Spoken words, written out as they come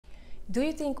Do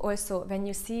you think also when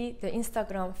you see the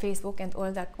Instagram, Facebook and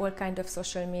all kind of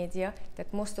social media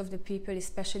that most of the people,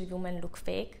 especially women, look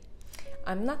fake?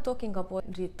 I'm not talking about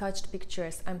retouched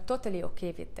pictures. I'm totally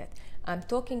okay with that. I'm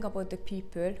talking about the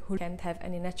people who can't have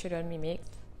any natural mimic,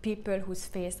 people whose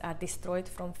face are destroyed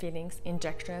from fillings,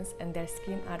 injections and their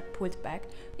skin are pulled back.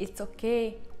 It's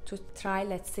okay to try,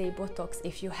 let's say, Botox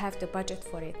if you have the budget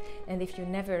for it and if you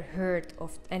never heard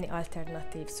of any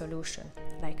alternative solution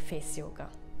like face yoga.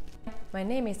 My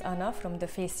name is Anna from the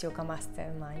Face Yoga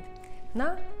Mastermind.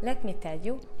 Now let me tell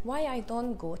you why I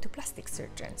don't go to plastic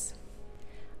surgeons.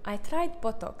 I tried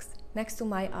Botox next to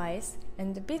my eyes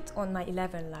and a bit on my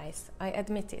 11 eyes, I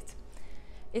admit it.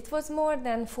 It was more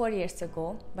than 4 years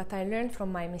ago, but I learned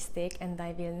from my mistake and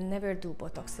I will never do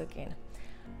Botox again.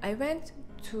 I went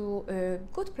to a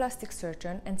good plastic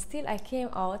surgeon and still I came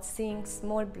out seeing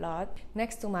small blood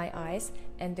next to my eyes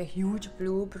and a huge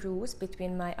blue bruise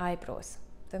between my eyebrows.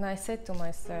 Then I said to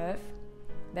myself,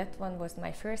 that one was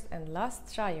my first and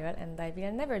last trial and I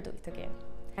will never do it again.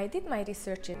 I did my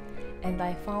research and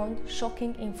I found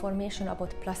shocking information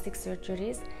about plastic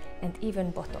surgeries and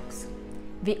even Botox.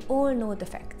 We all know the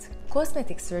facts.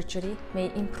 Cosmetic surgery may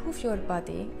improve your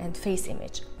body and face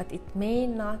image, but it may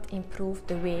not improve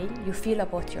the way you feel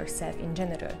about yourself in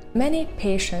general. Many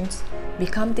patients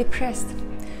become depressed.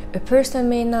 A person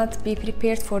may not be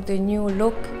prepared for the new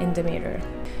look in the mirror.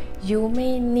 You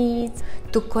may need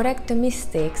to correct the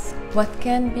mistakes, what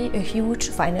can be a huge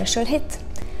financial hit.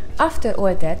 After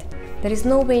all that, there is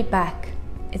no way back.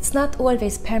 It's not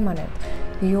always permanent.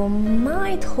 You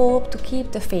might hope to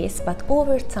keep the face, but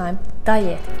over time,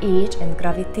 diet, age and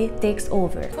gravity takes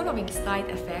over. Following side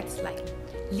effects like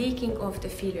leaking of the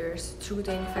fillers through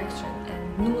the infection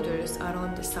and noodles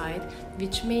around the side,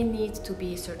 which may need to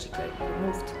be surgically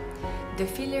removed. The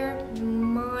filler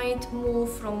might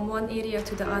move from one area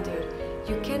to the other.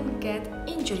 You can get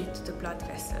injury to the blood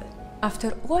vessel.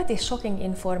 After all this shocking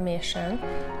information,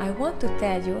 I want to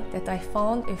tell you that I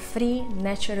found a free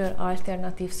natural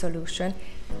alternative solution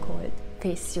called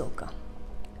Face Yoga.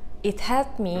 It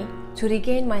helped me to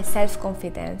regain my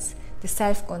self-confidence, the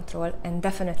self-control and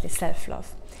definitely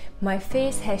self-love. My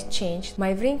face has changed,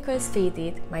 my wrinkles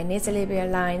faded, my nasolabial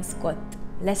lines got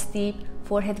less deep,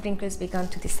 forehead wrinkles began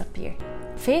to disappear.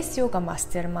 Face Yoga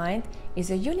Mastermind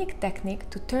is a unique technique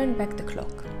to turn back the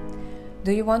clock.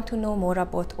 Do you want to know more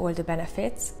about all the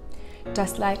benefits?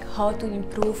 Just like how to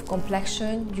improve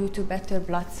complexion due to better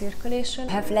blood circulation,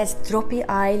 have less droopy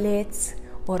eyelids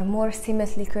or more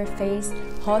symmetrical face,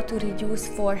 how to reduce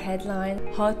forehead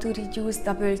line, how to reduce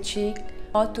double cheek,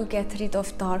 how to get rid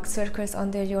of dark circles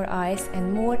under your eyes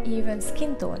and more even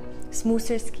skin tone,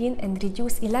 smoother skin and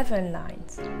reduce 11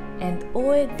 lines. And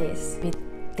all this with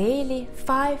daily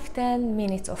 5-10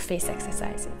 minutes of face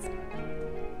exercises.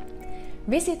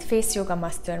 Visit Face Yoga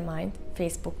Mastermind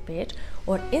Facebook page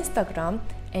or Instagram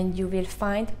and you will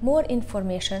find more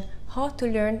information how to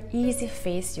learn easy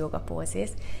face yoga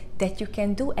poses that you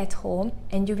can do at home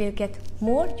and you will get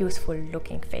more useful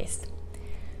looking face.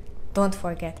 Don't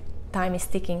forget, time is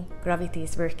ticking, gravity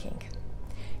is working.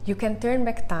 You can turn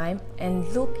back time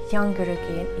and look younger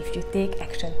again if you take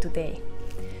action today.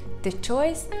 The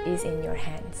choice is in your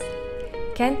hands.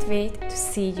 Can't wait to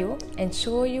see you and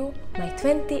show you my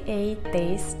 28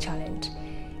 days challenge.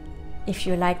 If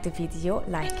you like the video,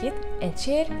 like it and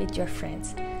share with your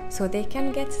friends so they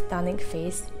can get stunning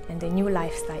face and a new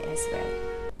lifestyle as well.